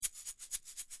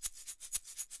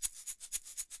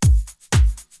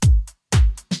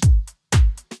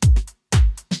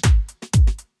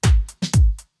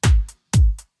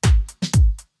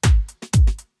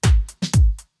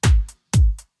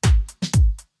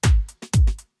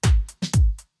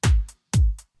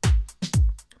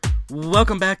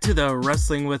Welcome back to the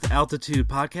Wrestling with Altitude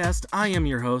podcast. I am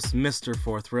your host, Mr.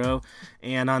 Fourth Row,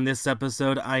 and on this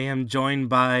episode, I am joined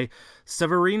by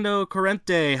Severino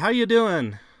Corrente. How you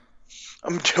doing?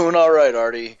 I'm doing all right,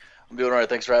 Artie. I'm doing all right.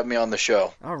 Thanks for having me on the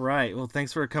show. All right. Well,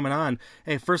 thanks for coming on.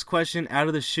 Hey, first question out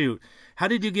of the chute. How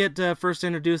did you get first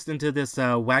introduced into this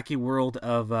wacky world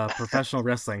of professional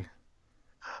wrestling?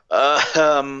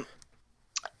 Uh,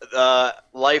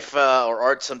 Life or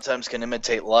art sometimes can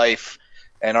imitate life.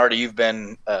 And Artie, you've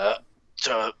been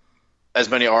to as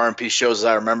many R&P shows as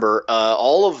I remember.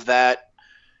 All of that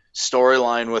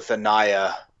storyline with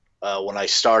Anaya when I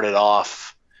started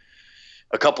off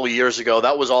a couple of years ago,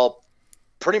 that was all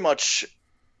pretty much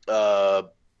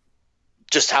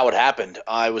just how it happened.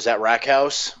 I was at Rack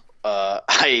House.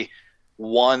 I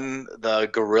won the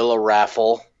Gorilla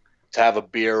raffle to have a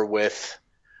beer with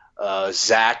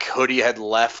Zach. Hoodie had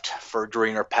left for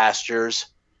greener pastures,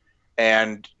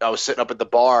 and I was sitting up at the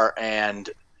bar, and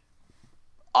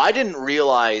I didn't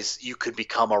realize you could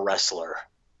become a wrestler.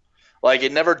 Like,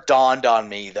 it never dawned on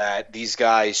me that these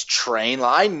guys train.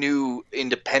 I knew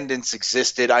independence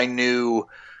existed. I knew,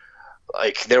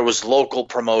 like, there was local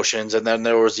promotions, and then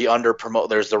there was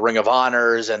there's the Ring of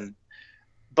Honors,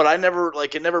 but I never,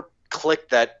 like, it never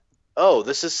clicked that, oh,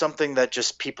 this is something that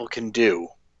just people can do.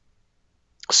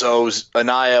 So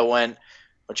Anaya went, why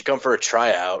don't you come for a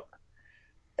tryout?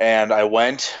 And I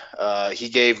went. He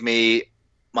gave me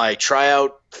my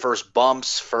tryout, first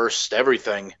bumps, first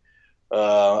everything.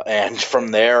 And from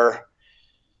there,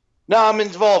 now I'm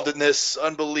involved in this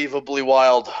unbelievably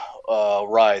wild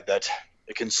ride that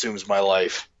it consumes my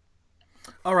life.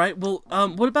 All right. Well,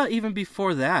 what about even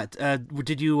before that?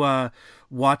 Did you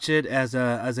watch it as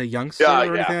a youngster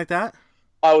or anything like that?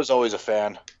 I was always a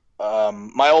fan.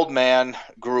 My old man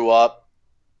grew up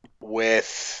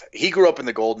he grew up in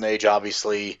the golden age,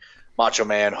 obviously. Macho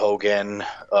Man, Hogan,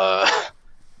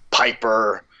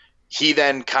 Piper. He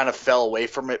then kind of fell away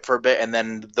from it for a bit, and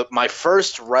then my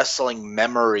first wrestling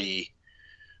memory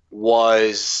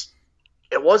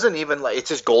it wasn't even like, it's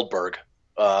just Goldberg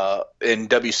in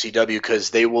WCW, because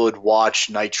they would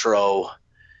watch Nitro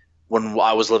when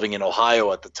I was living in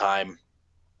Ohio at the time.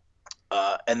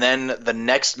 And then the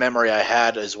next memory I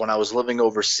had is when I was living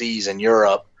overseas in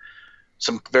Europe.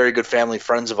 Some very good family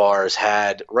friends of ours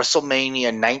had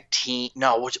WrestleMania 19.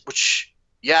 No,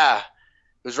 yeah, it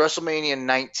was WrestleMania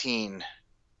 19.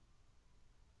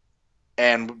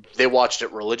 And they watched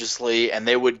it religiously, and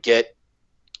they would get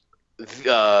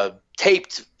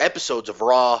taped episodes of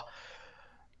Raw.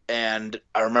 And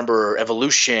I remember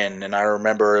Evolution, and I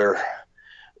remember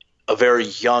a very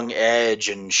young Edge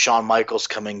and Shawn Michaels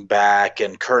coming back,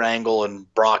 and Kurt Angle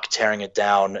and Brock tearing it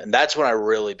down. And that's when I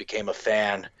really became a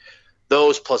fan.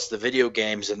 Those plus the video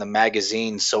games and the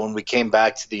magazines. So when we came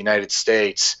back to the United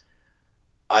States,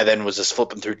 I then was just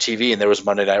flipping through TV, and there was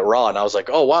Monday Night Raw, and I was like,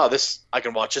 oh, wow, I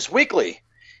can watch this weekly.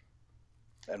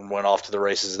 And went off to the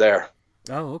races there.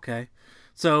 Oh, okay.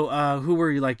 So who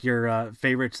were your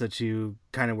favorites that you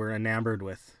kind of were enamored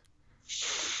with?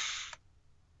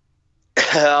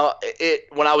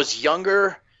 When I was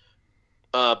younger,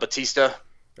 Batista.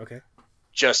 Okay.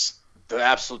 Just the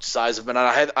absolute size of him.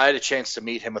 And I had a chance to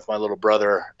meet him with my little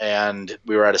brother, and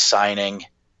we were at a signing,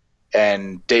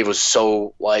 and Dave was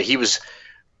so, like, he was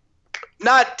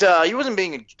not he wasn't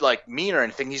being like mean or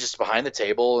anything. He's just behind the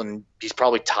table, and he's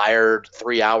probably tired,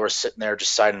 3 hours sitting there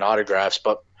just signing autographs.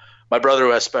 But my brother,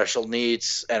 who has special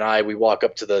needs, and we walk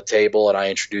up to the table, and I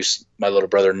introduce my little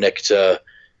brother Nick to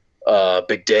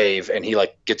Big Dave, and he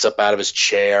like gets up out of his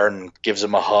chair and gives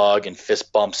him a hug and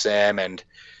fist bumps him, and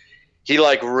he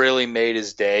like really made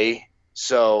his day.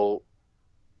 So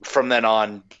from then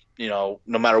on, no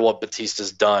matter what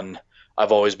Batista's done,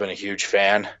 I've always been a huge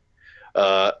fan.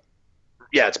 Yeah,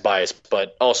 it's biased,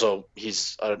 but also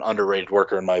he's an underrated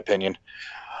worker in my opinion.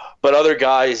 But other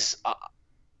guys,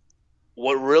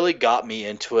 what really got me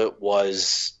into it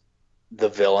was the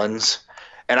villains.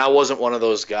 And I wasn't one of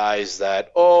those guys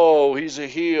that, oh, he's a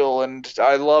heel and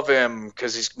I love him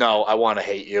because no, I want to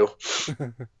hate you.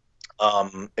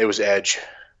 It was Edge.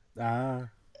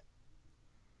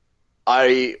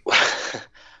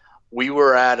 We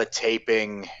were at a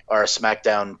taping, or a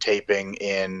SmackDown taping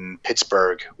in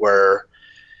Pittsburgh, where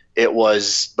it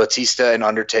was Batista and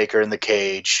Undertaker in the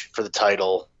cage for the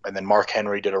title, and then Mark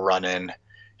Henry did a run-in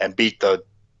and beat the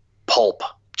pulp,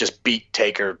 just beat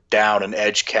Taker down, and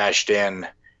Edge cashed in.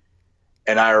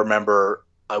 And I remember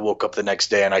I woke up the next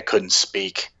day and I couldn't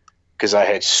speak because I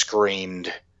had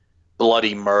screamed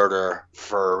bloody murder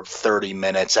for 30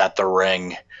 minutes at the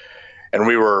ring. And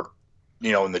we were,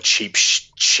 in the cheap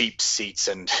seats.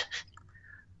 And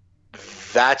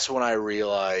that's when I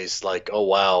realized, like, oh,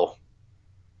 wow,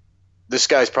 this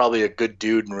guy's probably a good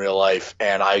dude in real life,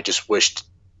 and I just wished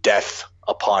death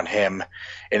upon him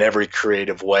in every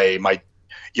creative way my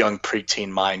young preteen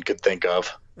mind could think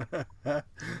of.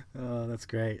 Oh, that's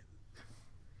great.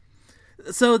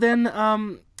 So then,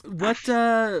 what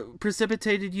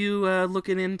precipitated you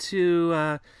looking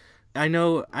into? I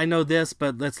know this,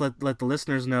 but let's let the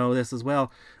listeners know this as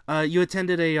well. You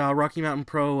attended a Rocky Mountain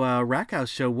Pro Rack House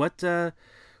show. What?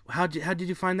 How did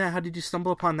you find that? How did you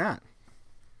stumble upon that?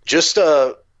 Just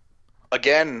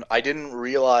again, I didn't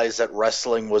realize that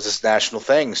wrestling was this national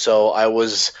thing. So I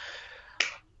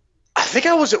think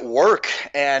I was at work,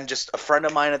 and just a friend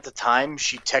of mine at the time,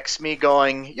 she texts me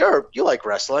going, you like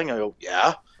wrestling? I go,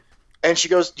 yeah. And she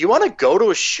goes, do you want to go to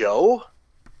a show?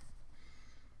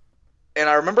 And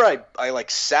I remember I like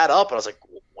sat up and I was like,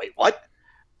 wait, what?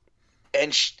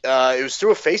 And it was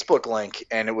through a Facebook link,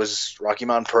 and it was Rocky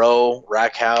Mountain Pro,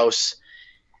 Rack House,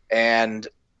 and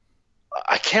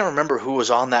I can't remember who was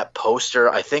on that poster.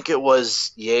 I think it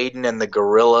was Yaden and the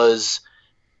Gorillas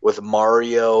with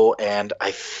Mario, and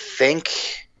I think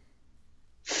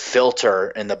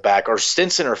Filter in the back, or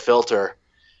Stinson or Filter.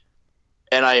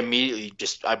 And I immediately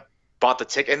I bought the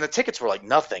ticket, and the tickets were like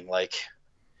nothing. Like,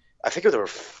 I think they were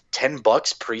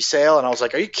 $10 pre-sale, and I was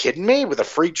like, are you kidding me? With a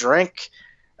free drink?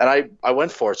 And I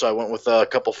went for it. So I went with a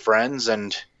couple friends,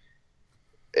 and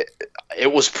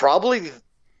it was probably,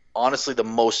 honestly, the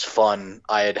most fun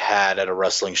I had at a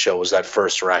wrestling show was that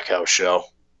first Rack House show.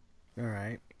 All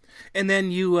right. And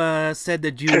then you said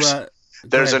that you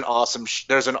there's an awesome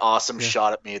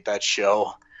shot at me at that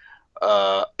show.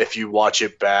 If you watch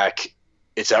it back,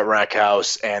 it's at Rack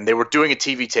House, and they were doing a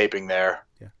TV taping there.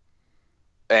 Yeah.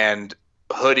 And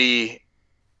Hoodie,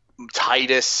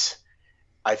 Titus,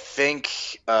 I think,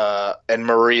 and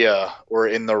Maria were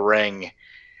in the ring,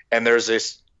 and there's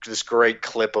this great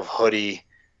clip of Hoodie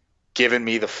giving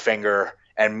me the finger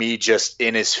and me just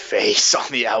in his face on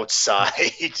the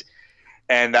outside.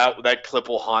 And that clip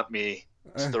will haunt me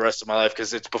the rest of my life,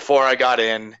 because it's before I got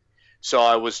in. So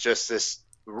I was just this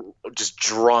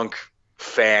drunk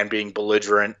fan being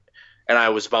belligerent, and I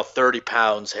was about 30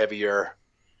 pounds heavier,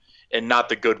 in not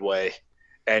the good way,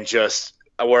 and just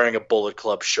wearing a Bullet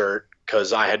Club shirt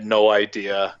because I had no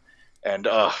idea. And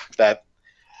that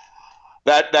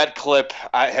clip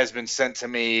has been sent to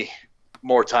me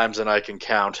more times than I can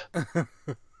count.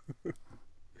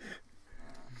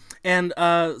 And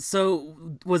so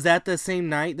was that the same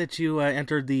night that you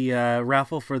entered the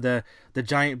raffle for the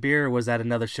giant beer, or was that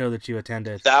another show that you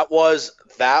attended? That was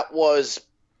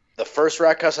the first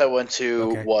Rack House I went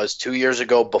to. Okay. Was 2 years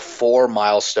ago, before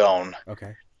Milestone.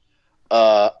 Okay.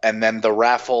 And then the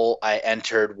raffle I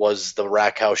entered was the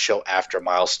Rack House show after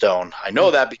Milestone. I know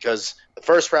that because the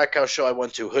first Rack House show I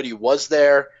went to, Hoodie was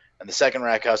there, and the second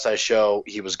Rack House I show,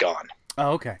 he was gone.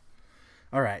 Oh, okay.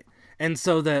 All right. And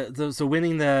so so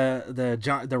winning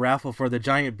the raffle for the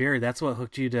giant beer, that's what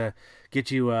hooked you to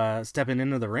get you stepping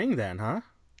into the ring then, huh?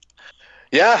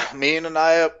 Yeah, me and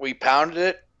we pounded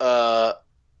it.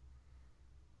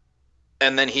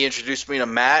 And then he introduced me to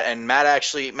Matt, and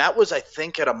Matt was, I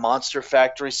think, at a Monster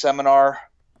Factory seminar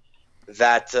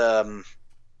that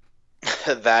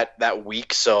that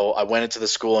week. So I went into the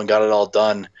school and got it all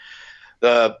done.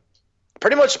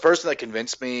 Pretty much the person that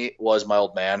convinced me was my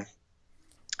old man.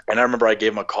 And I remember I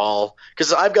gave him a call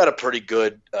because I've got a pretty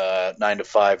good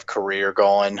 9-to-5 career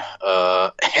going,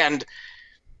 and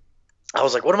I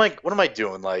was like, "What am I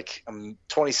doing? Like, I'm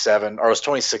 27, or I was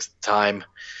 26 at the time.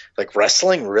 Like,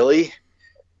 wrestling, really?"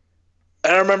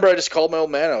 And I remember I just called my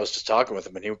old man. I was just talking with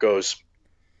him, and he goes,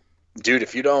 "Dude,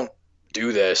 if you don't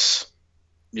do this,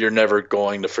 you're never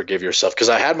going to forgive yourself." Because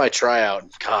I had my tryout,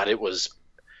 and God, it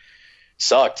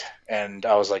sucked. And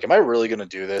I was like, "Am I really going to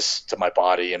do this to my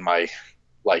body and my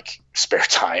spare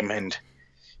time?" And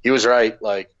he was right.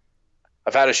 Like,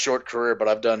 I've had a short career, but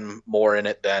I've done more in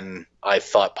it than I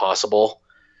thought possible.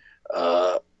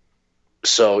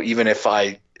 So even if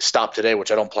I stop today,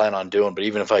 which I don't plan on doing, but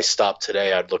even if I stop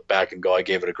today, I'd look back and go, I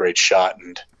gave it a great shot,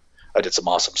 and I did some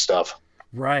awesome stuff.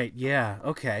 Right. Yeah.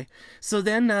 Okay. So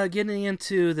then, getting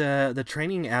into the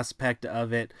training aspect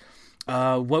of it,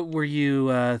 what were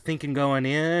you thinking going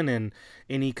in, and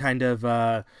any kind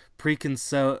of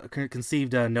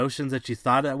preconceived notions that you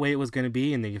thought that way it was going to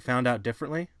be, and that you found out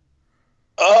differently?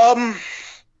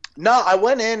 No, I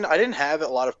went in, I didn't have a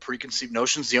lot of preconceived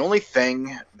notions. The only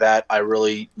thing that I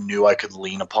really knew I could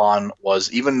lean upon was,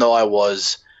 even though I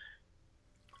was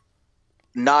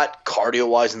not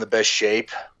cardio-wise in the best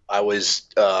shape, I was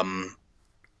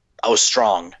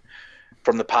strong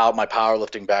from my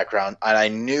powerlifting background, and I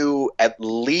knew at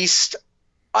least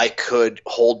I could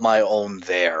hold my own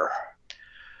there.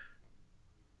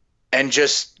 And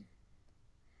just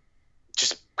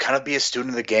just kind of be a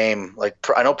student of the game. Like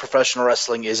I know professional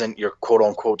wrestling isn't your quote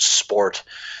unquote sport,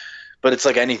 but it's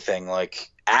like anything. Like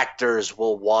actors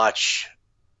will watch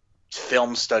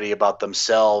film study about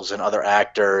themselves and other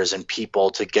actors and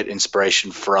people to get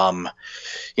inspiration from.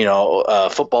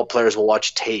 Football players will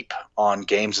watch tape on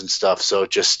games and stuff. So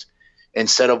just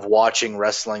instead of watching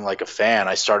wrestling like a fan,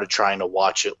 I started trying to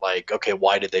watch it like, okay,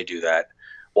 why did they do that?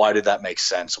 Why did that make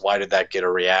sense? Why did that get a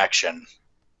reaction?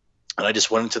 And I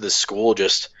just went into this school,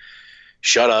 just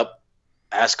shut up,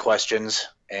 ask questions,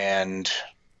 and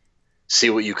see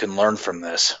what you can learn from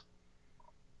this.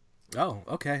 Oh,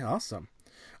 okay, awesome.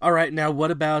 All right, now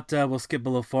what about? We'll skip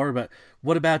below four, but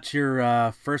what about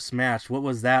your first match? What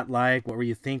was that like? What were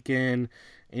you thinking?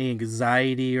 Any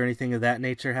anxiety or anything of that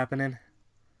nature happening?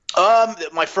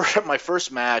 My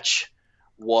first match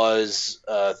was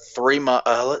 3 months.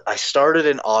 I started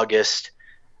in August.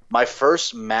 My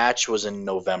first match was in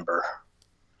November.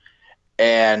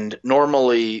 And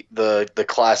normally the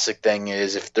classic thing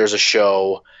is if there's a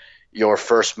show, your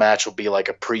first match will be like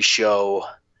a pre-show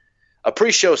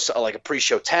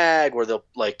tag where they'll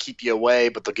like keep you away,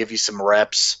 but they'll give you some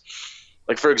reps.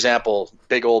 Like for example,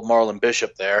 big old Marlon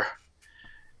Bishop there.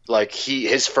 Like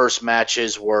his first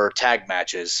matches were tag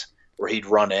matches where he'd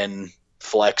run in,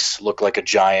 flex, look like a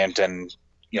giant, and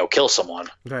kill someone.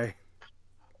 Right.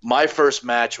 My first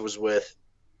match was with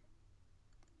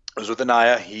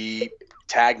Anaya. He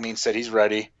tagged me and said he's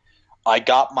ready. I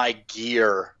got my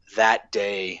gear that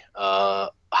day.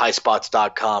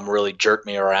 Highspots.com really jerked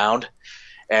me around,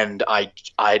 and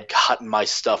I'd gotten my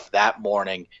stuff that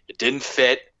morning. It didn't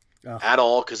fit at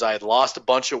all because I had lost a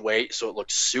bunch of weight, so it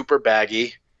looked super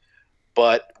baggy.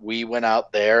 But we went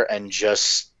out there and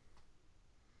it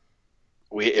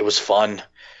was fun.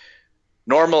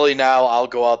 Normally now I'll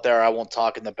go out there, I won't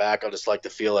talk in the back, I'll just like to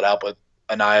feel it out, but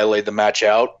Anaya laid the match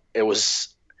out. It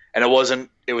was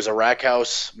a Rack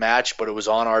House match, but it was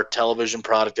on our television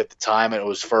product at the time, and it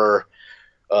was for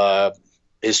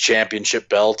his championship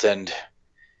belt. And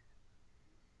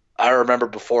I remember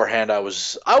beforehand I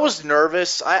was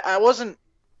nervous. I wasn't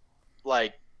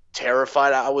like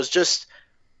terrified. I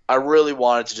really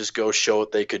wanted to just go show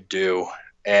what they could do.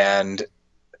 And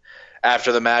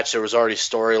after the match, there was already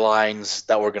storylines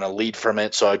that were going to lead from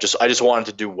it. So I just wanted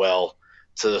to do well,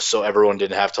 so everyone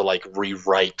didn't have to like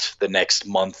rewrite the next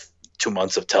month, 2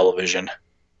 months of television.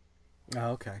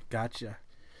 Oh, okay, gotcha.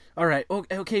 All right.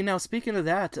 Okay. Now, speaking of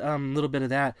that, little bit of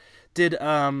that, did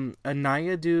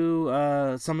Anaya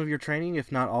do some of your training,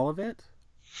 if not all of it?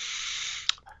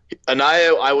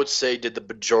 Anaya, I would say, did the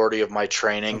majority of my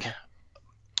training. Okay.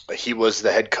 He was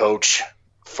the head coach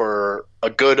for a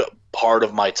good part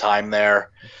of my time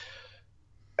there.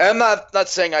 And I'm not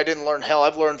saying I didn't learn. Hell,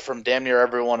 I've learned from damn near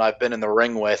everyone I've been in the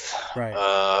ring with.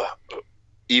 Right.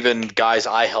 Even guys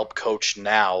I help coach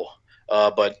now.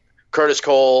 But Curtis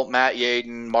Cole, Matt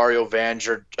Yaden, Mario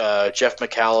Vanger, Jeff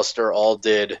McAllister all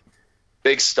did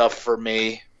big stuff for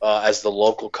me as the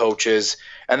local coaches.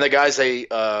 And the guys they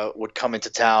would come into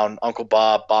town, Uncle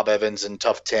Bob, Bob Evans, and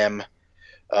Tough Tim.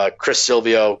 Chris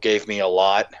Silvio gave me a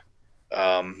lot.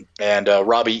 And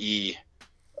Robbie E.,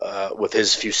 with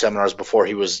his few seminars before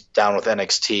he was down with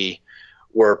NXT,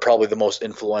 were probably the most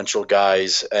influential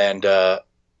guys. And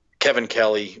Kevin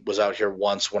Kelly was out here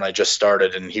once when I just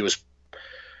started, and he was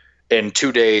in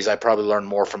 2 days. I probably learned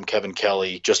more from Kevin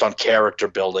Kelly just on character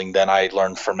building than I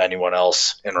learned from anyone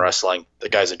else in wrestling. The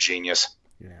guy's a genius.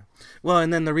 Yeah. Well,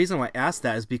 and then the reason why I asked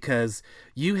that is because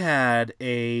you had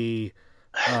a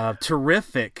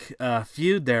terrific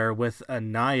feud there with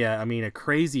Anaya. I mean, a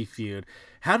crazy feud.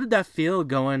 How did that feel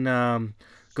going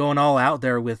all out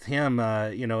there with him?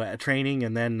 At training,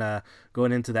 and then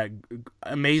going into that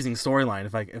amazing storyline,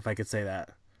 if I could say that.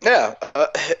 Yeah,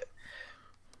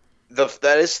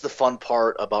 that is the fun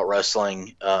part about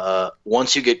wrestling.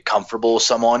 Once you get comfortable with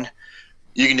someone,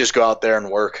 you can just go out there and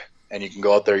work, and you can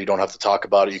go out there. You don't have to talk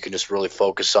about it. You can just really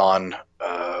focus on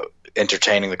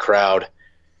entertaining the crowd.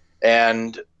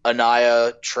 And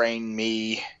Anaya trained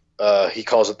me. He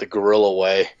calls it the guerrilla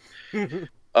way.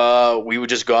 We would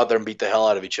just go out there and beat the hell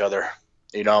out of each other.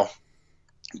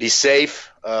 Be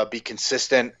safe, be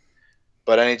consistent.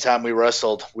 But anytime we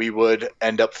wrestled, we would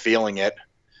end up feeling it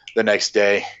the next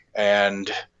day. And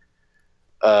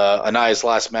Anaya's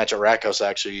last match at Rack House,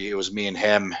 actually, it was me and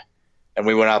him. And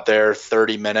we went out there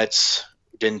 30 minutes,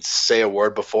 didn't say a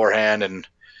word beforehand. And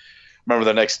remember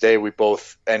the next day we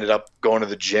both ended up going to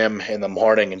the gym in the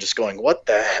morning and just going, what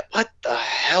the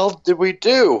hell did we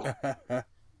do?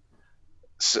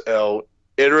 So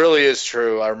it really is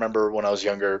true. I remember when I was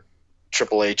younger,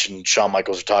 Triple H and Shawn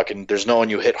Michaels were talking, there's no one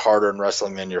you hit harder in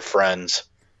wrestling than your friends.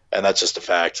 And that's just a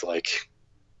fact. Like,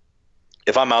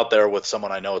 if I'm out there with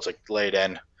someone I know, it's like laid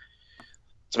in.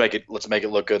 Let's make it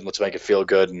look good. Let's make it feel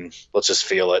good, and let's just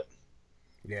feel it.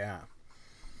 Yeah.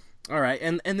 All right,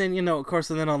 and then of course,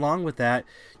 and then along with that,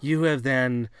 you have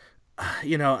then,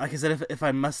 like I said, if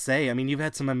I must say, I mean, you've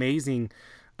had some amazing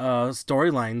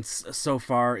storylines so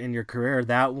far in your career.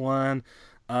 That one,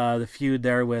 the feud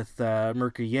there with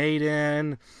Mercury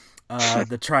Yaden,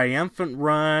 the triumphant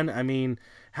run. I mean,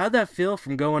 how'd that feel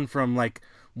from going from like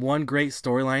one great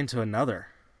storyline to another?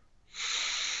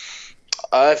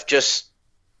 I've just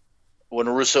when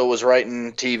Russo was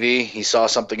writing TV, he saw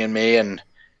something in me and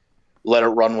let it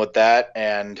run with that.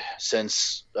 And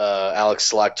since Alex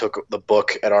Slack took the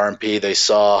book at RMP, they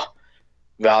saw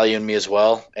value in me as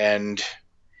well. And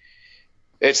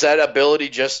it's that ability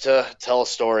just to tell a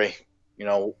story. You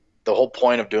know, the whole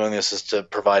point of doing this is to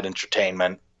provide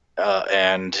entertainment.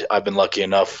 And I've been lucky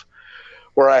enough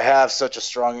where I have such a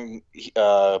strong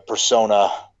persona.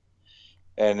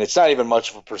 And it's not even much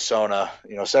of a persona.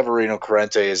 You know, Severino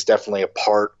Corrente is definitely a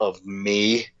part of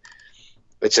me.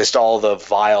 It's just all the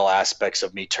vile aspects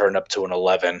of me turn up to an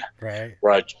 11 Right.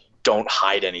 where I don't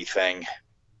hide anything,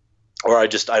 or I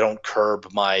don't curb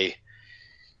my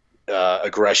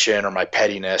aggression or my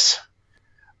pettiness.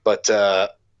 But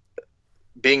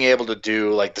being able to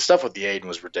do like the stuff with the Aiden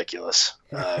was ridiculous.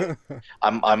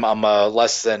 I'm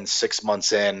less than 6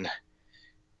 months in,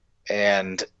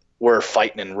 and we're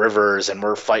fighting in rivers and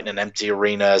we're fighting in empty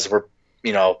arenas. We're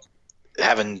you know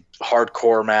having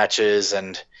hardcore matches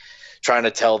and trying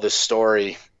to tell this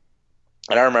story.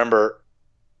 And I remember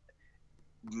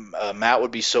Matt would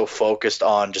be so focused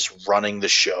on just running the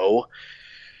show,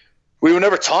 we would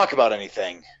never talk about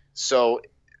anything. So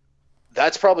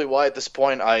that's probably why at this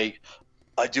point I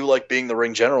do like being the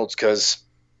ring general. It's because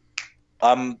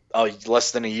I'm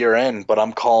less than a year in, but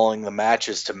I'm calling the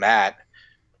matches to Matt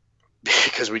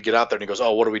because we get out there and he goes,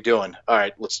 "Oh, what are we doing? All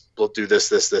right, we'll do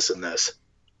this, and this."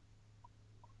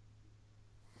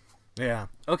 Yeah.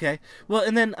 Okay. Well,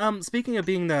 and then speaking of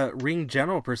being the ring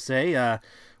general per se,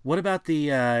 what about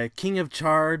the King of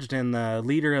Charged and the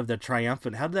leader of the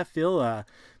Triumphant? How did that feel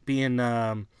being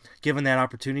given that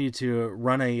opportunity to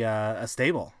run a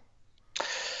stable?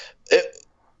 It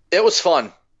it was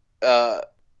fun. Uh,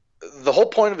 the whole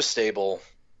point of a stable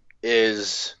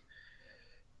is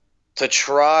to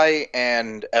try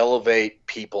and elevate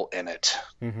people in it.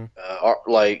 Mm-hmm.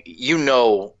 Like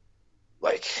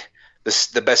like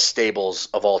the best stables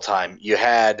of all time. You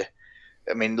had,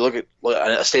 I mean, look at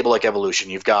a stable like Evolution.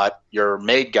 You've got your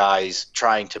made guys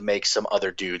trying to make some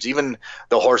other dudes. Even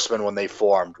the Horsemen when they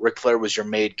formed, Ric Flair was your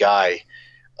made guy.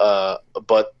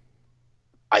 But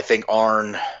I think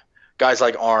guys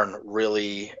like Arn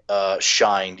really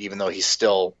shined, even though he's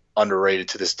still underrated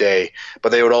to this day. But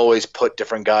they would always put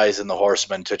different guys in the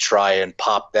Horsemen to try and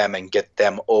pop them and get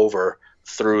them over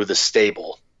through the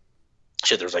stable.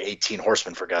 Shit, there's like 18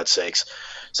 Horsemen for God's sakes,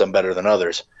 some better than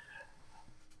others.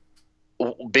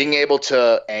 Being able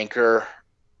to anchor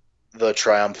the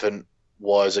Triumphant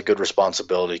was a good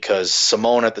responsibility because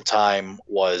Simone at the time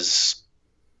was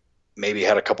maybe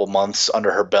had a couple months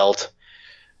under her belt,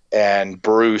 and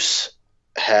Bruce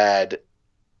had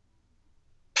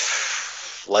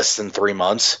less than 3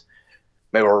 months,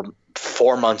 maybe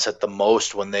 4 months at the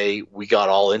most when we got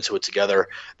all into it together.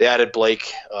 They added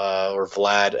Blake or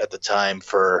Vlad at the time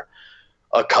for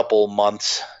a couple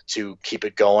months to keep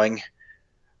it going.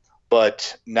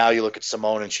 But now you look at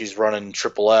Simone and she's running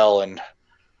Triple L, and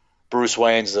Bruce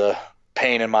Wayne's a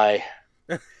pain in my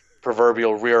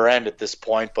proverbial rear end at this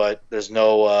point. But there's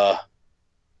no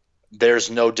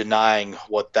denying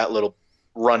what that little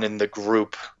run in the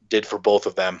group did for both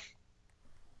of them.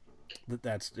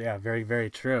 That's yeah, very very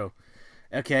true.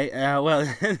 Okay, well,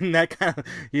 that kind of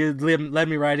you led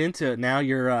me right into it. Now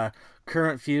your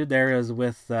current feud there is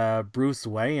with Bruce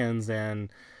Wayans, and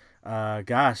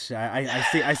gosh,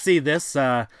 I see this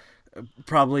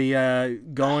probably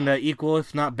going to equal,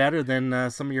 if not better, than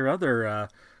some of your other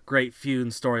great feud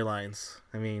and storylines.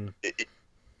 I mean,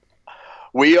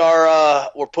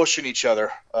 We're pushing each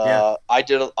other. yeah, I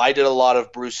did a lot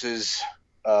of Bruce's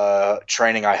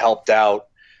training. I helped out,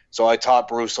 so I taught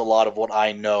Bruce a lot of what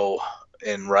I know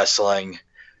in wrestling,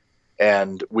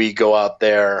 and we go out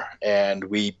there and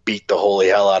we beat the holy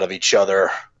hell out of each other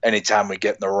anytime we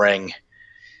get in the ring.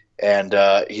 And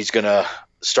he's gonna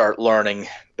start learning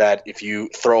that if you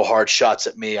throw hard shots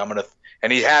at me,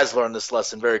 and he has learned this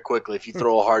lesson very quickly. If you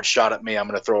throw a hard shot at me, I'm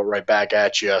gonna throw it right back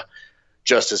at you,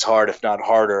 just as hard, if not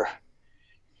harder.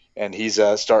 And he's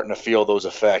starting to feel those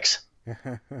effects.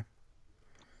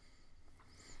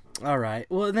 all right.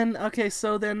 Well, then okay,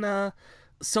 so then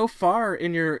so far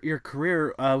in your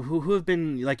career, who have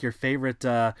been like your favorite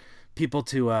people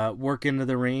to work into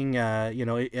the ring,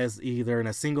 as either in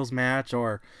a singles match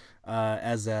or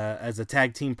as a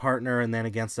tag team partner, and then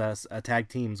against us tag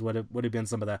teams? What would have been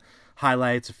some of the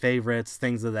highlights, favorites,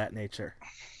 things of that nature?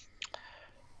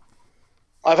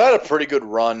 I've had a pretty good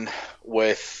run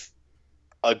with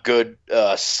a good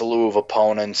slew of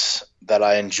opponents that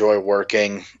I enjoy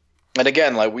working. And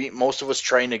again, like most of us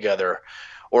train together,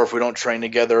 or if we don't train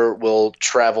together, we'll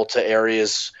travel to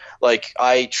areas. Like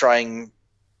I've been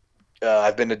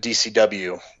to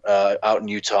DCW out in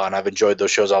Utah, and I've enjoyed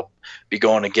those shows. I'll be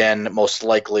going again most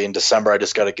likely in December. I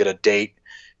just got to get a date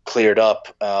cleared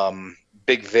up.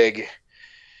 Big Vig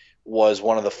was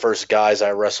one of the first guys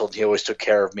I wrestled. He always took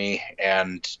care of me,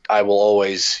 and I will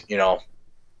always,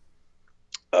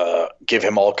 give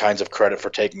him all kinds of credit for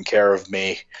taking care of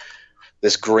me.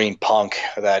 This green punk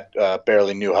that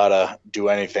barely knew how to do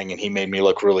anything, and he made me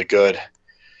look really good.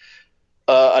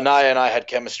 Anaya and I had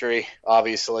chemistry,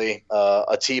 obviously.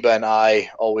 Atiba and I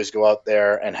always go out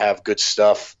there and have good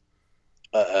stuff.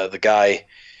 Kid's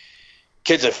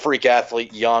a freak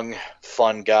athlete, young,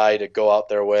 fun guy to go out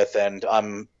there with, and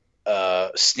I'm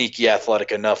sneaky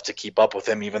athletic enough to keep up with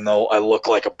him, even though I look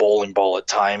like a bowling ball at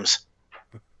times.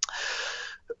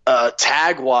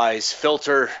 Tag-wise,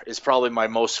 Filter is probably my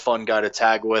most fun guy to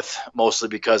tag with, mostly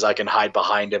because I can hide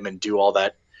behind him and do all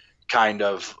that kind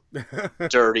of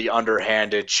dirty,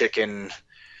 underhanded chicken,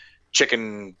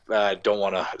 don't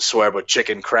want to swear, but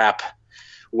chicken crap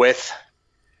with.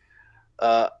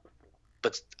 But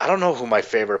I don't know who my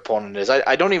favorite opponent is.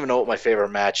 I don't even know what my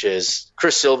favorite match is.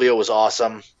 Chris Silvio was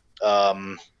awesome.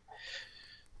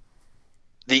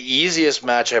 The easiest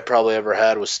match I probably ever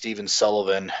had was Steven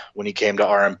Sullivan when he came to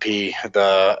RMP.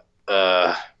 The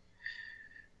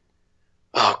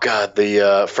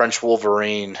French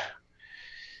Wolverine.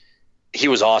 He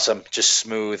was awesome, just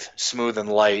smooth and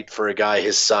light for a guy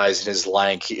his size and his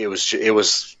length. It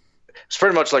was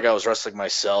pretty much like I was wrestling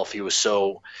myself. He was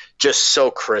so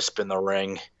crisp in the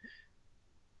ring.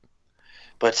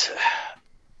 But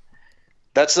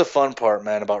that's the fun part,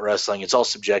 man, about wrestling. It's all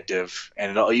subjective,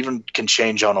 and it even can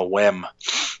change on a whim.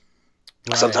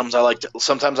 Right. Sometimes I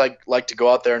like to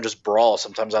go out there and just brawl.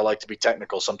 Sometimes I like to be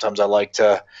technical. Sometimes I like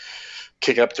to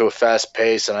kick up to a fast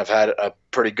pace, and I've had a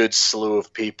pretty good slew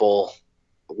of people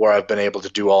where I've been able to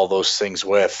do all those things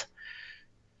with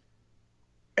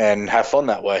and have fun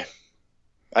that way.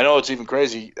 I know it's even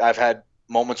crazy. I've had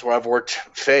moments where I've worked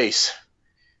face,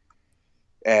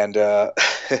 and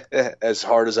as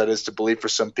hard as that is to believe for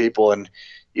some people, and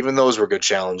even those were good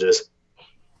challenges.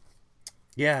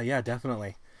 Yeah,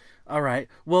 definitely. All right.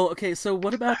 Well, okay. So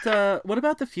what about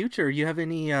the future? You have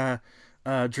any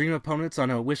dream opponents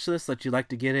on a wish list that you'd like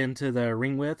to get into the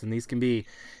ring with? And these can be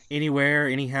anywhere,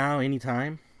 anyhow,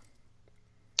 anytime.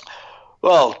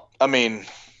 Well, I mean,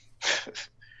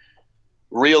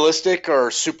 realistic or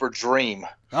super dream?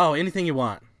 Oh, anything you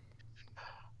want.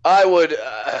 I would,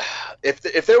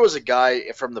 if there was a guy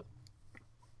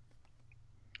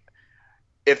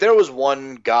if there was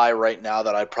one guy right now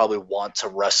that I'd probably want to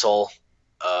wrestle,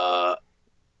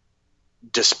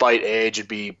 despite age, it'd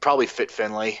be probably Fit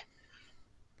Finlay.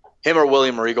 Him or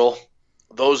William Regal.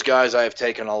 Those guys I have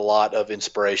taken a lot of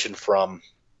inspiration from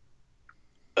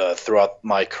throughout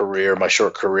my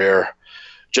short career.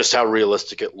 Just how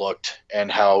realistic it looked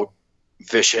and how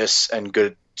vicious and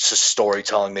good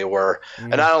storytelling they were.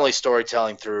 And not only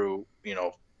storytelling through,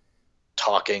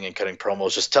 talking and cutting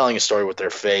promos, just telling a story with their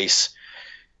face.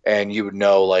 And you would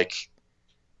know, like,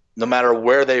 no matter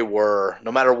where they were,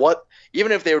 no matter what,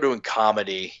 even if they were doing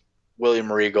comedy,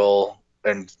 William Regal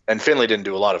and Finlay didn't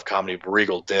do a lot of comedy, but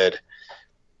Regal did.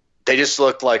 They just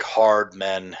looked like hard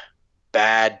men,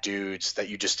 bad dudes that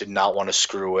you just did not want to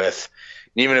screw with.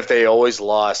 And even if they always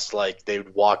lost, like, they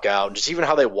would walk out, and just even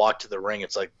how they walked to the ring,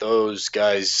 it's like, those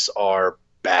guys are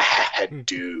bad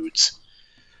dudes.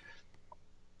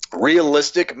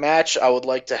 Realistic match I would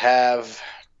like to have.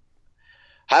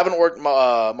 Haven't worked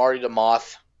Marty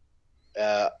DeMoth.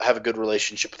 Have a good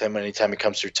relationship with him anytime he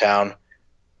comes through town.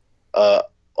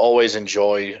 Always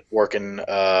enjoy working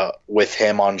with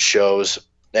him on shows.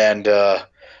 And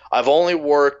I've only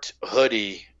worked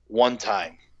Hoodie one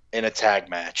time in a tag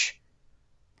match.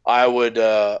 I would,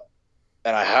 and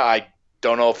I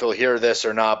don't know if he'll hear this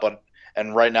or not,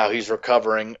 and right now he's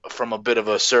recovering from a bit of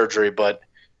a surgery, but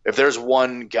if there's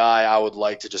one guy I would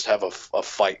like to just have a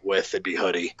fight with, it'd be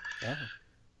Hoodie. Yeah.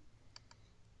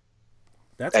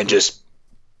 That's and cool. Just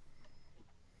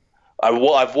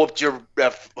I've whooped your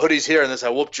Hoodie's here in this. I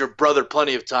whooped your brother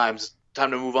plenty of times. Time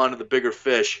to move on to the bigger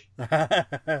fish.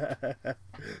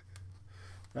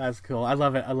 That's cool. I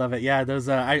love it. I love it. Yeah, those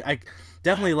I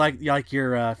definitely like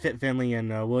your Fit Finley and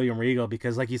William Regal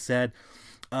because, like you said,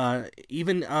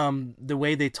 even the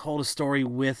way they told a story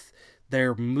with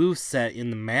their move set in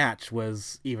the match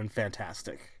was even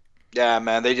fantastic. Yeah,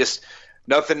 man, they just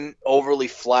nothing overly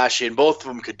flashy, and both of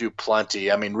them could do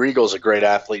plenty. I mean, Regal's a great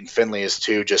athlete, and Finley is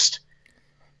too. Just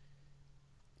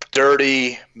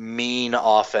dirty, mean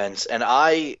offense, and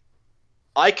I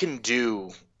can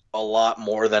do a lot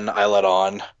more than I let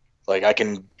on. Like I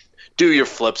can do your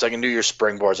flips, I can do your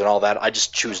springboards and all that. I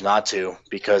just choose not to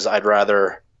because I'd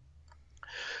rather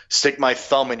stick my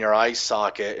thumb in your eye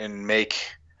socket and make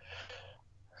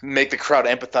the crowd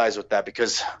empathize with that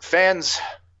because fans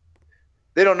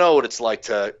they don't know what it's like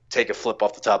to take a flip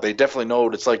off the top. They definitely know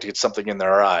what it's like to get something in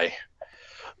their eye.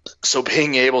 So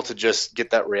being able to just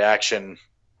get that reaction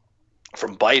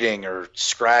from biting or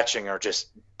scratching or just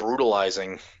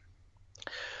brutalizing,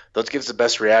 that gives the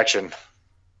best reaction.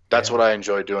 That's Yeah. what I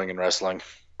enjoy doing in wrestling.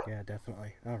 Yeah,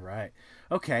 definitely. All right.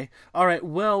 Okay. All right.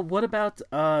 Well, what about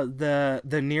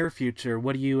the near future?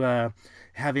 What do you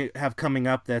have coming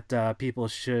up that people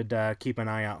should keep an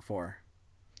eye out for?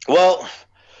 Well,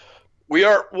 we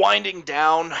are winding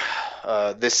down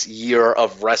this year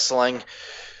of wrestling.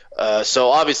 So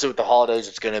obviously with the holidays,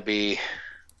 it's going to be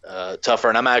tougher.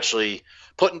 And I'm actually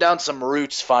putting down some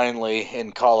roots finally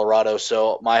in Colorado.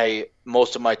 So my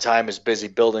most of my time is busy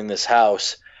building this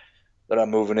house that I'm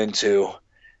moving into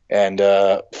and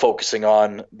focusing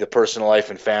on the personal life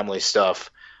and family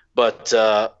stuff. But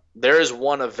there is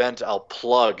one event I'll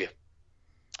plug.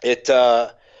 It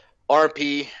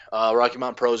RP Rocky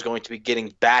Mountain Pro is going to be getting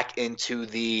back into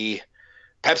the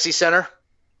Pepsi Center,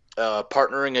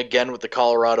 partnering again with the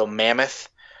Colorado Mammoth.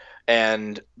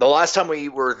 And the last time we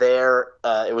were there,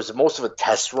 it was most of a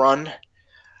test run.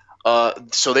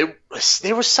 So there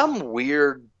was some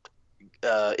weird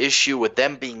issue with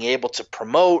them being able to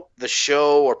promote the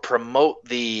show or promote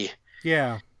the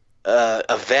Yeah.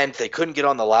 event. They couldn't get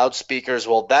on the loudspeakers.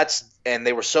 Well, and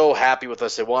they were so happy with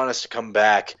us. They wanted us to come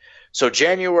back. So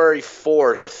January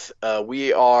 4th,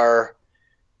 we are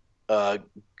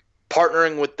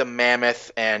partnering with the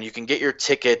Mammoth, and you can get your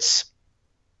tickets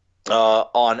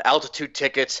on Altitude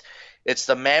Tickets. It's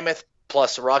the Mammoth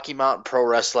plus Rocky Mountain Pro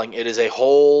Wrestling. It is a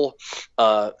whole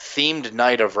themed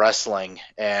night of wrestling,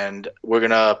 and we're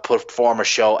going to perform a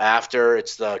show after.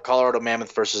 It's the Colorado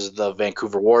Mammoth versus the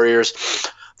Vancouver Warriors.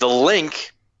 The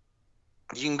link,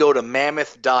 you can go to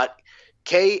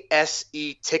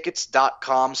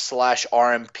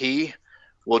mammoth.ksetickets.com/RMP.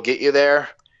 We'll get you there.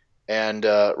 And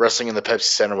wrestling in the Pepsi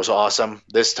Center was awesome.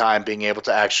 This time, being able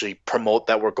to actually promote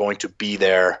that we're going to be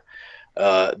there,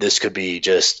 this could be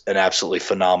just an absolutely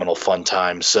phenomenal fun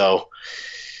time. So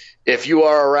if you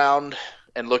are around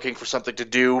and looking for something to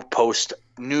do post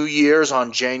New Year's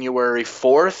on January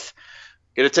 4th,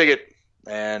 get a ticket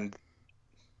and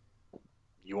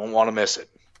you won't want to miss it.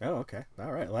 Oh, okay.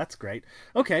 All right. Well, that's great.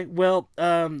 Okay. Well,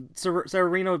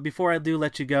 Severino, before I do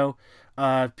let you go,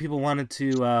 if people wanted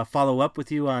to follow up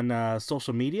with you on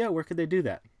social media, where could they do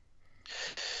that?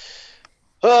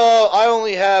 I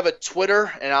only have a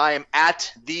Twitter, and I am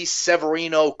at the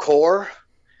Severino Core,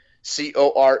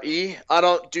 Core. I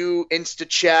don't do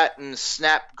InstaChat and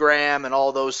Snapgram and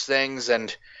all those things.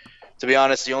 And to be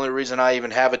honest, the only reason I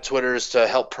even have a Twitter is to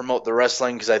help promote the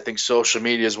wrestling because I think social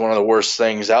media is one of the worst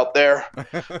things out there.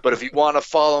 But if you want to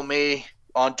follow me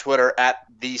on Twitter, at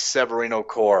the Severino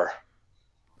Core.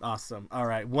 Awesome. All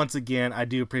right. Once again, I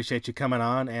do appreciate you coming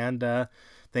on, and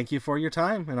thank you for your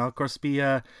time. And I'll, of course, be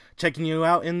checking you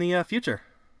out in the future.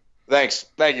 Thanks.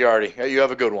 Thank you, Artie. You have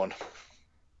a good one.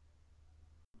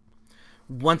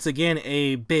 Once again,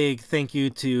 a big thank you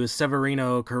to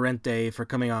Severino Corrente for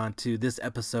coming on to this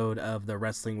episode of the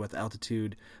Wrestling with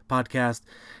Altitude podcast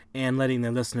and letting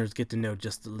the listeners get to know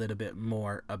just a little bit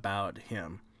more about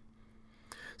him.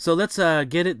 So let's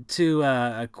get it to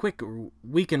a quick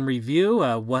weekend review.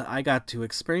 What I got to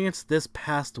experience this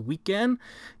past weekend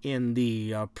in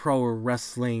the pro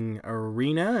wrestling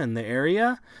arena in the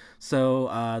area.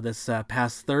 So this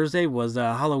past Thursday was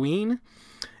Halloween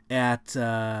at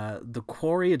the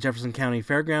Quarry at Jefferson County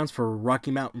Fairgrounds for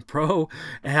Rocky Mountain Pro,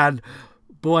 and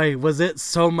boy, was it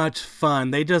so much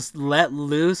fun. They just let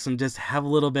loose and just have a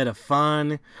little bit of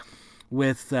fun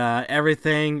with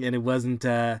everything, and it wasn't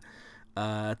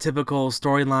typical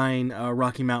storyline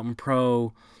Rocky Mountain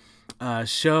Pro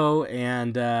show.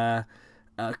 And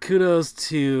kudos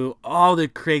to all the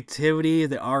creativity,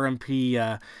 the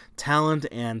RMP talent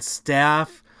and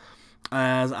staff.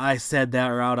 As I said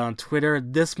that out on Twitter,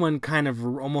 this one kind of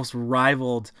almost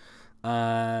rivaled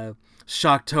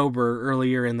Shocktober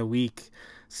earlier in the week.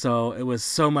 So it was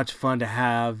so much fun to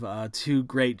have two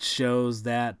great shows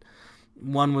that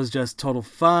one was just total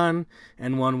fun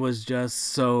and one was just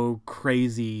so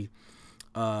crazy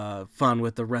fun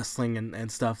with the wrestling and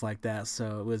stuff like that.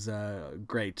 So it was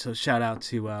great. So shout out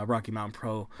to Rocky Mountain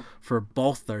Pro for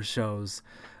both their shows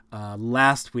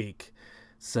last week.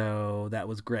 So that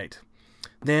was great.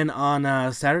 Then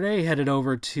on Saturday, headed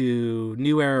over to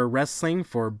New Era Wrestling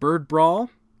for Bird Brawl,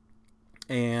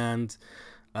 and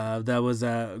that was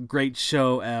a great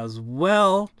show as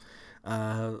well.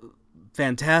 Uh,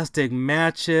 Fantastic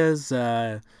matches.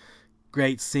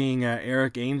 Great seeing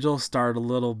Eric Angel start a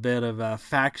little bit of a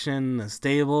faction, a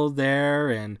stable there,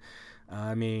 and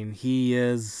I mean he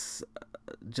is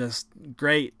just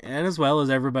great, and as well as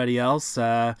everybody else.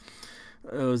 It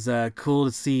was cool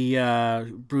to see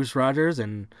Bruce Rogers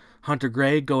and Hunter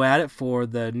Gray go at it for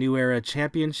the New Era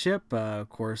Championship. Of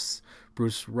course,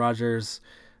 Bruce Rogers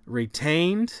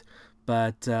retained,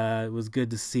 but it was good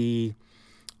to see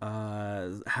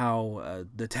how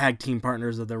the tag team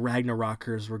partners of the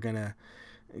Ragnarokers were going to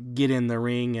get in the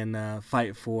ring and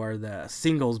fight for the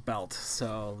singles belt.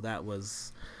 So that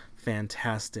was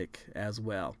fantastic as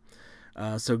well.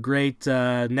 So great.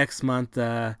 Next month,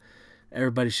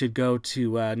 everybody should go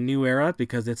to New Era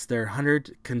because it's their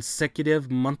 100 consecutive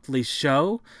monthly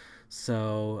show.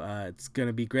 So it's going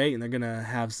to be great, and they're going to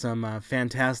have some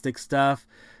fantastic stuff,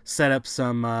 set up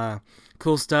some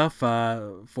cool stuff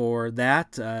for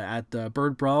that at the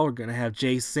Bird Brawl. We're going to have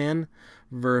Jason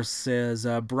versus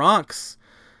Bronx.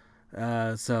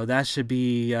 So that should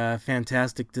be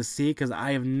fantastic to see because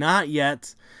I have not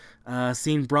yet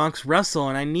seen Bronx wrestle,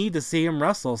 and I need to see him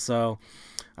wrestle. So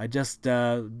I just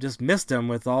missed him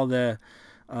with all the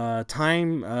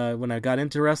time when I got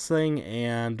into wrestling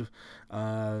and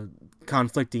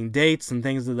conflicting dates and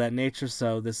things of that nature.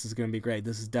 So this is going to be great.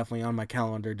 This is definitely on my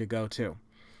calendar to go to.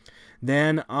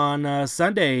 Then on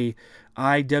Sunday,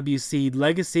 IWC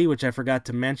Legacy, which I forgot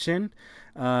to mention,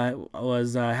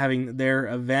 was having their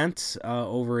event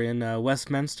over in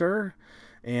Westminster,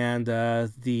 and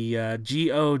the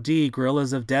GOD,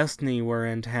 Gorillas of Destiny, were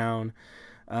in town,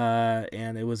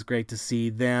 and it was great to see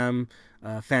them.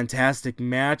 Fantastic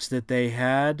match that they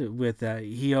had with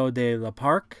Hio de la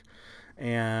Park,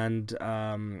 and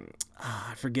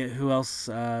I forget who else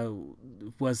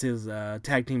was his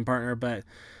tag team partner, but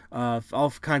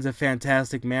all kinds of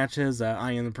fantastic matches.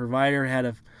 I Am the Provider had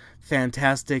a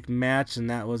fantastic match, and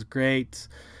that was great.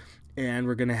 And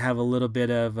we're going to have a little bit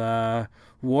of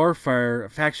warfare,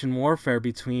 faction warfare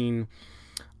between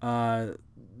the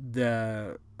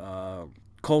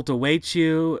Cult Awaits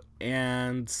You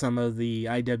and some of the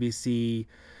IWC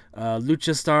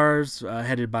Lucha Stars,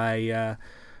 headed by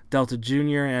Delta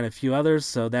Jr. and a few others.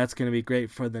 So that's going to be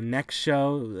great for the next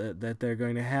show that they're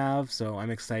going to have. So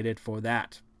I'm excited for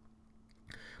that.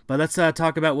 But let's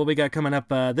talk about what we got coming up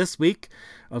this week.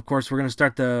 Of course, we're going to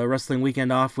start the wrestling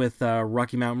weekend off with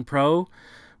Rocky Mountain Pro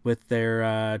with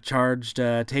their charged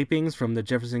tapings from the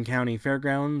Jefferson County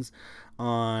Fairgrounds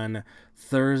on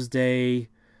Thursday.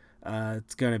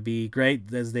 It's going to be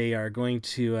great as they are going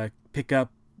to pick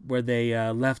up where they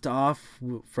left off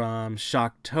from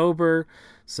Shocktober.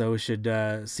 So we should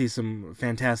see some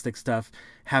fantastic stuff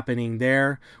happening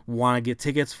there. Want to get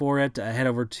tickets for it? Head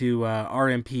over to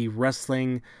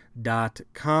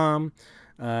rmpwrestling.com.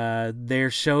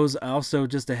 Their shows, also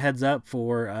just a heads up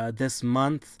for this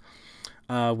month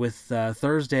with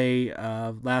Thursday,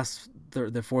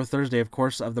 the fourth Thursday, of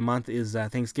course, of the month is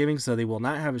Thanksgiving, so they will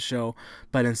not have a show,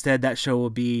 but instead that show will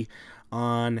be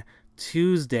on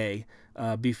Tuesday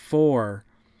before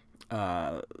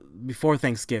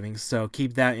Thanksgiving. So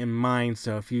keep that in mind.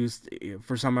 So if you,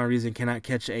 for some reason, cannot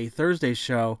catch a Thursday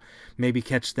show, maybe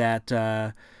catch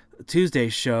that Tuesday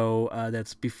show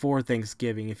that's before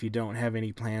Thanksgiving. If you don't have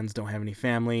any plans, don't have any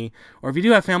family, or if you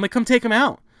do have family, come take them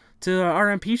out to our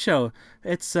RMP show.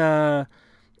 It's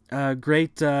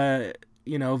great,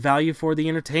 value for the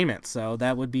entertainment. So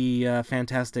that would be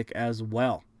fantastic as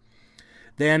well.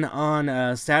 Then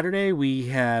on Saturday, we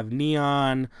have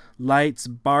Neon Lights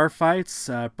Bar Fights,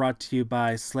 brought to you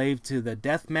by Slave to the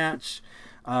Death Match.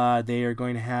 They are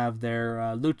going to have their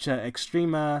Lucha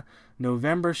Extrema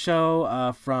November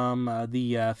show from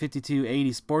the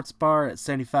 5280 Sports Bar at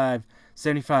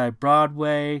 7575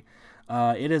 Broadway.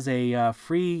 It is a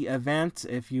free event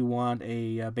if you want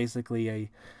basically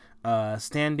a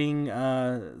standing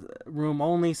room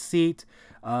only seat,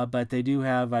 but they do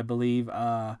have, I believe,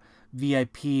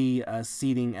 VIP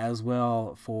seating as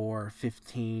well for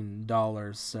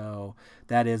 $15. So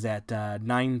that is at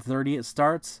 9:30 it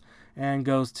starts and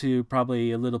goes to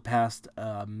probably a little past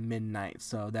midnight.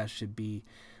 So that should be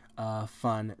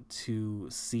fun to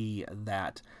see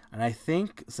that. And I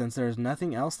think since there's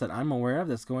nothing else that I'm aware of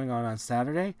that's going on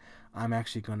Saturday, I'm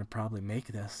actually going to probably make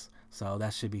this. So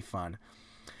that should be fun.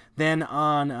 Then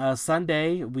on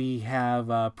Sunday, we have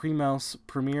Primos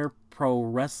Premier Pro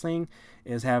Wrestling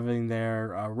is having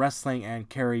their wrestling and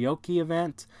karaoke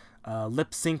event.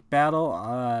 Lip sync battle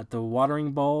at the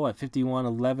Watering Bowl at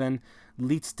 5111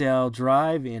 Leetsdale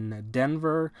Drive in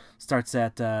Denver. Starts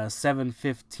at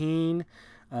 7:15.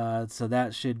 So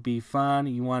that should be fun.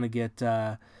 You want to get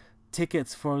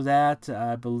tickets for that,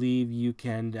 I believe you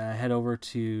can head over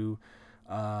to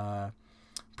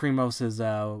Primos's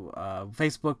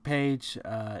Facebook page,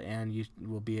 and you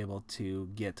will be able to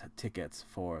get tickets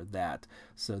for that.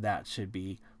 So that should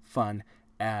be fun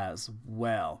as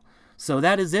well. So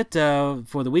that is it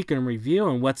for the weekend review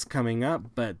and what's coming up.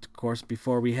 But, of course,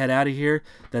 before we head out of here,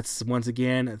 let's once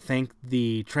again thank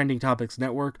the Trending Topics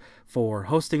Network for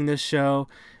hosting this show.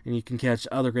 And you can catch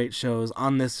other great shows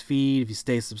on this feed if you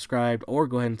stay subscribed, or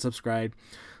go ahead and subscribe,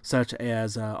 such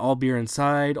as All Beer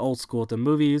Inside, Old School at the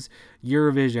Movies,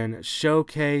 Eurovision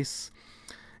Showcase,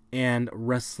 and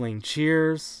Wrestling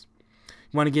Cheers.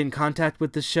 You want to get in contact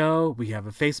with the show? We have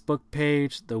a Facebook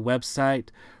page, the website,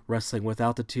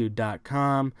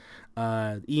 wrestlingwithaltitude.com,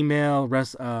 email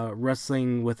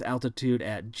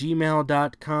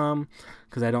wrestlingwithaltitude@gmail.com,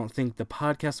 because I don't think the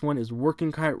podcast one is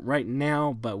working right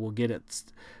now, but we'll get it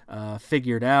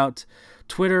figured out.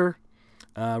 Twitter,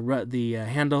 the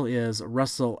handle is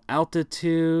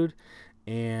WrestleAltitude,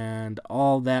 and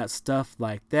all that stuff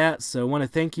like that. So I want to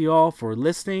thank you all for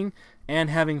listening and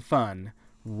having fun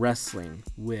wrestling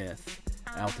with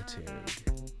altitude.